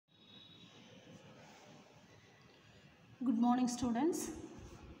Good morning students.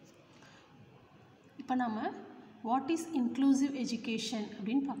 இப்போ நாம what is inclusive education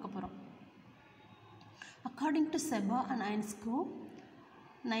அப்படினு பார்க்க போறோம். According to Seba and Einsko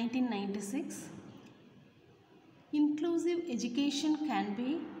 1996, inclusive education can be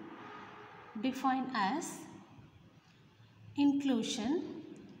defined as inclusion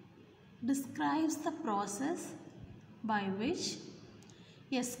describes the process by which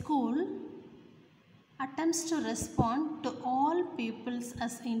a school attempts to respond to all pupils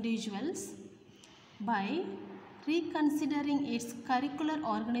as individuals by reconsidering its curricular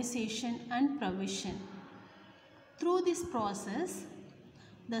organization and provision. Through this process,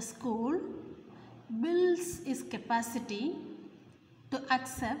 the school builds its capacity to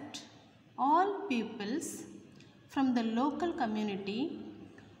accept all pupils from the local community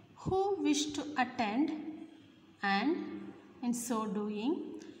who wish to attend, and in so doing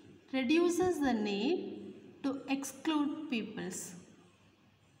reduces the need to exclude pupils.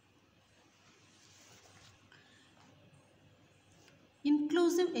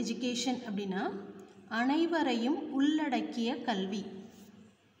 Inclusive education அப்படினா அனைவரையும் உள்ளடக்கிய கல்வி.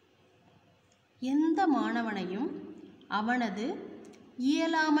 எந்த மாணவனையும் அவனது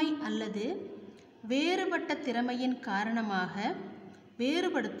இயலாமை அல்லது வேறுபட்ட திறமையின் காரணமாக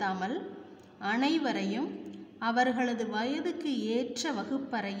வேறுபடுத்தாமல் அனைவரையும் அவர்களது வயதுக்கு ஏற்ற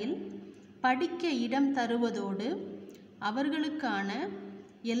வகுப்பறையில் படிக்க இடம் தருவதோடு அவர்களுக்கான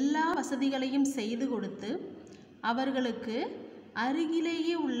எல்லா வசதிகளையும் செய்து கொடுத்து அவர்களுக்கு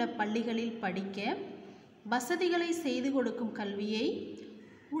அருகிலேயே உள்ள பள்ளிகளில் படிக்க வசதிகளை செய்து கொடுக்கும் கல்வியை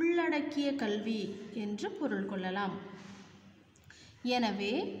உள்ளடக்கிய கல்வி என்று பொருள் கொள்ளலாம்.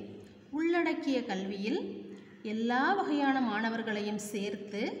 எனவே உள்ளடக்கிய கல்வியில் எல்லா வகையான மாணவர்களையும்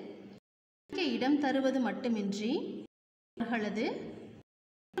சேர்த்து இடம் தருவது மட்டுமின்றி அவர்களது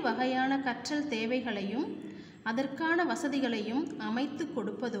வகையான கற்றல் தேவைகளையும் அதற்கான வசதிகளையும் அமைத்து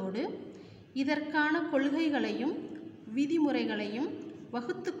கொடுப்பதோடு இதற்கான கொள்கைகளையும் விதிமுறைகளையும்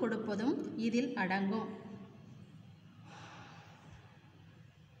வகுத்து கொடுப்பதும் இதில் அடங்கும்.